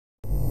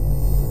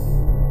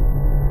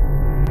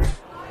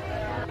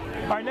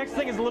next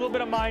thing is a little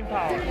bit of mind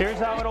power. Here's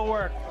how it'll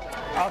work.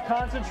 I'll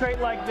concentrate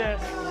like this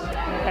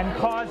and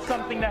cause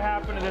something to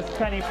happen to this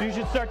penny. So you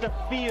should start to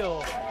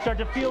feel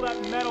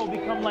that metal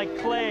become like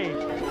clay.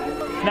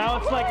 Now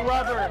it's like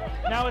rubber.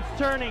 Now it's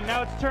turning.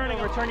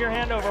 Turn your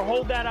hand over.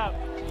 Hold that up.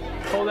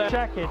 Hold that.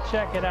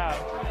 Check it out.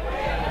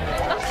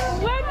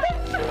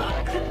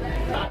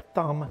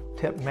 Thumb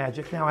tip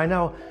magic. Now I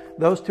know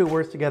those two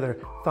words together,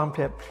 thumb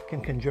tip,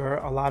 can conjure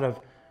a lot of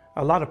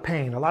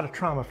pain, a lot of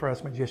trauma for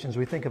us magicians.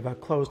 We think of a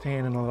closed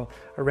hand and a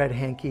red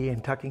hanky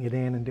and tucking it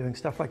in and doing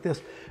stuff like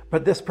this.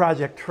 But this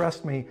project,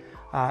 trust me,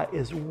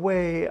 is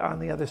way on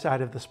the other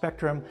side of the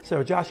spectrum.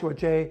 So Joshua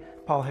J.,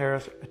 Paul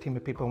Harris, a team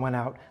of people went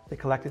out, they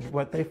collected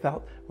what they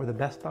felt were the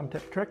best thumb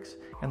tip tricks,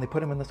 and they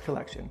put them in this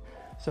collection.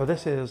 So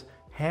this is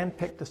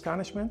hand-picked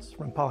Astonishments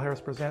from Paul Harris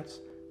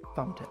Presents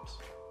Thumb Tips.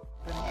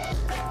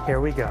 Here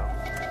we go.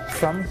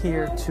 From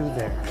here to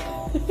there.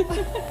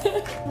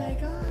 Oh my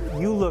God.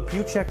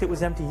 You checked it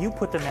was empty. You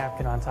put the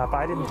napkin on top.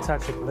 I didn't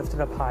touch it. Lift it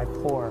up high.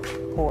 Pour.